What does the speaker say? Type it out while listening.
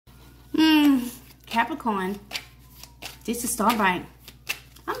Capricorn, this is Starbright.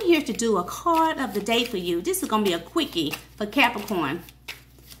 I'm here to do a card of the day for you. This is going to be a quickie for Capricorn.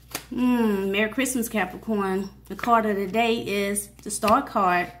 Merry Christmas, Capricorn. The card of the day is the Star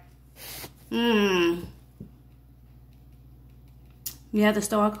card. You have the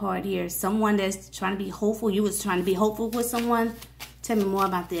Star card here. Someone that's trying to be hopeful. You was trying to be hopeful with someone. Tell me more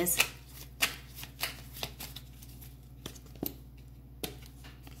about this.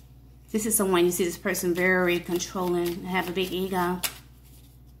 This is someone, you see this person very controlling, have a big ego.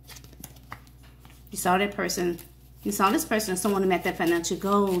 You saw that person. You saw this person as someone who met their financial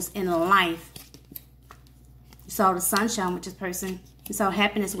goals in life. You saw the sunshine with this person. You saw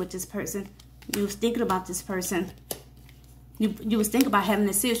happiness with this person. You was thinking about this person. You was thinking about having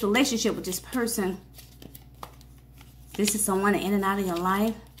a serious relationship with this person. This is someone in and out of your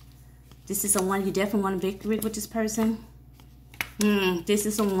life. This is someone you definitely want a victory with this person. This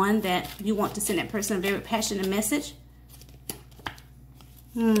is someone that you want to send that person a very passionate message.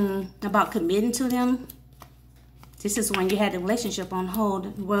 About committing to them. This is when you had the relationship on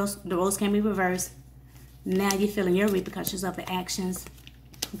hold. The roles can be reversed. Now you're feeling your repercussions of the actions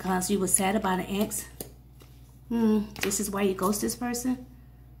because you were sad about an ex. This is why you ghost this person.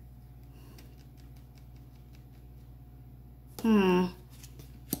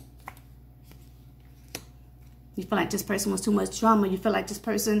 You feel like this person was too much drama. You feel like this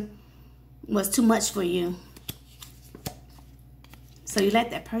person was too much for you. So you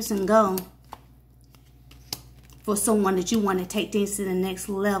let that person go for someone that you want to take things to the next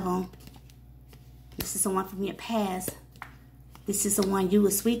level. This is someone from your past. This is the one you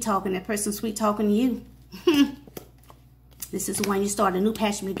were sweet talking. That person sweet talking to you. This is the one you started a new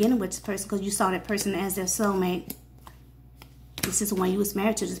passion beginning with this person because you saw that person as their soulmate. This is the one you was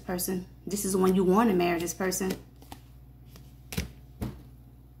married to this person. This is the one you want to marry this person.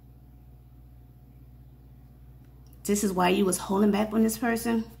 This is why you was holding back on this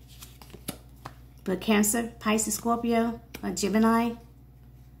person. But Cancer, Pisces, Scorpio, or Gemini.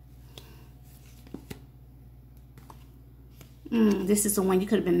 This is the one you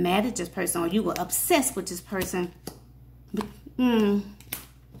could have been mad at this person or you were obsessed with this person. But,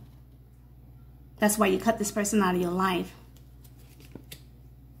 that's why you cut this person out of your life.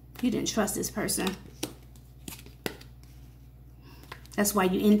 You didn't trust this person. That's why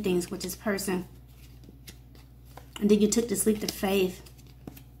you end things with this person. And then you took this leap of faith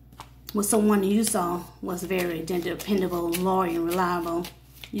with someone you saw was very dependable, loyal, and reliable.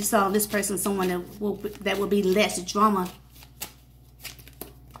 You saw this person, someone that will be less drama.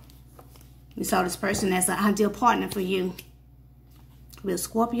 You saw this person as an ideal partner for you. With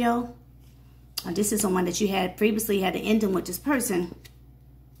Scorpio, this is someone that you had previously had an ending with this person.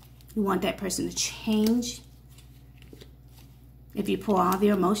 You want that person to change. If you pour all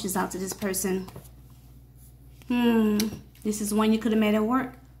your emotions out to this person. This is the one you could have made at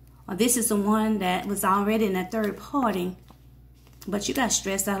work. Or this is the one that was already in a third party. But you got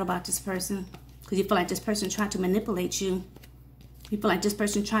stressed out about this person. Because you feel like this person tried to manipulate you. You feel like this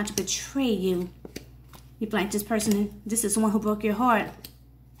person tried to betray you. You feel like this is someone who broke your heart.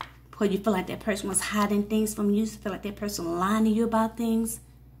 Because you feel like that person was hiding things from you. You feel like that person lying to you about things.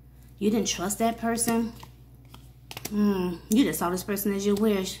 You didn't trust that person. You just saw this person as your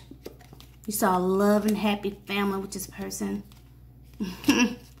wish. You saw a loving, happy family with this person.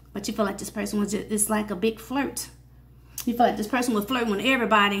 But you feel like this person was just, it's like a big flirt. You feel like this person was flirting with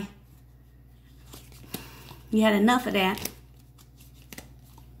everybody. You had enough of that.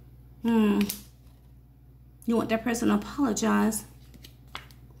 You want that person to apologize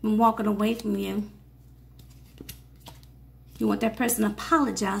from walking away from you. You want that person to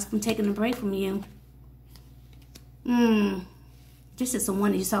apologize from taking a break from you. This is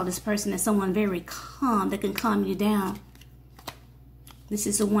someone that you saw this person as someone very calm that can calm you down. This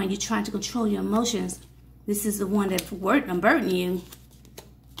is the one you're trying to control your emotions. This is the one that's burdening you.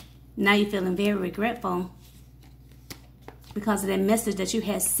 Now you're feeling very regretful because of that message that you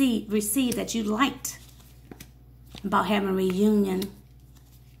had received that you liked about having a reunion.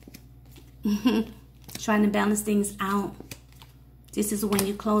 Trying to balance things out. This is when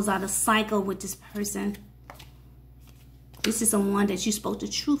you close out a cycle with this person. This is someone that you spoke the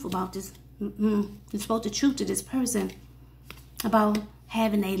truth about this. You spoke the truth to this person about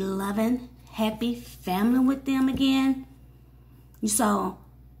having a loving, happy family with them again. You saw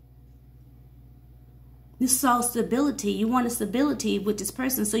stability. You wanted stability with this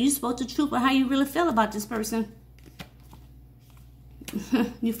person. So you spoke the truth about how you really feel about this person.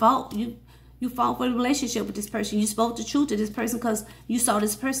 You fought for the relationship with this person. You spoke the truth to this person because you saw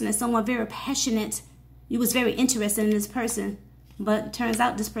this person as someone very passionate. You was very interested in this person. But it turns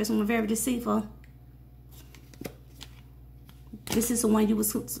out this person was very deceitful. This is the one you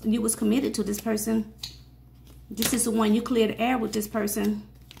was committed to this person. This is the one you cleared the air with this person.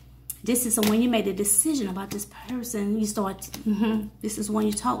 This is the one you made a decision about this person. You start, this is the one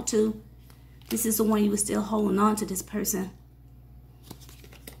you talked to. This is the one you were still holding on to this person.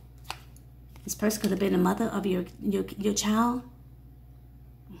 This person could have been the mother of your child.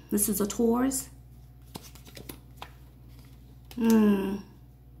 This is a Taurus.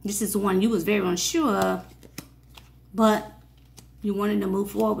 This is the one you was very unsure of, but you wanted to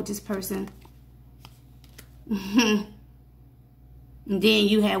move forward with this person. And then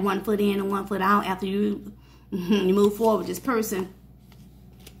you had one foot in and one foot out after you moved forward with this person.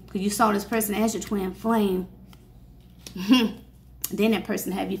 Because you saw this person as your twin flame. Then that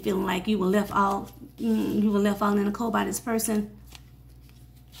person had you feeling like you were left all in the cold by this person.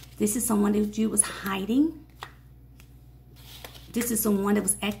 This is someone that you was hiding. This is someone that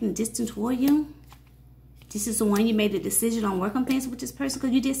was acting distant toward you. This is the one you made a decision on working things with this person,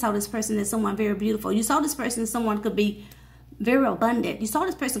 because you did saw this person as someone very beautiful. You saw this person as someone could be very abundant. You saw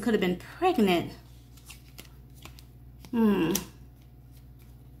this person could have been pregnant. You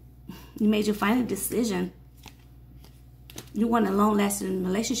made your final decision. You want a long-lasting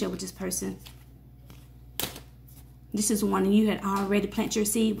relationship with this person. This is one you had already planted your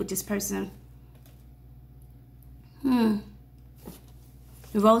seed with this person. The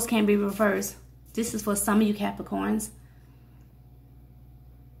roles can be reversed. This is for some of you Capricorns.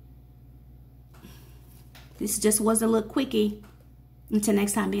 This just was a little quickie. Until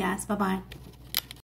next time, guys. Bye-bye.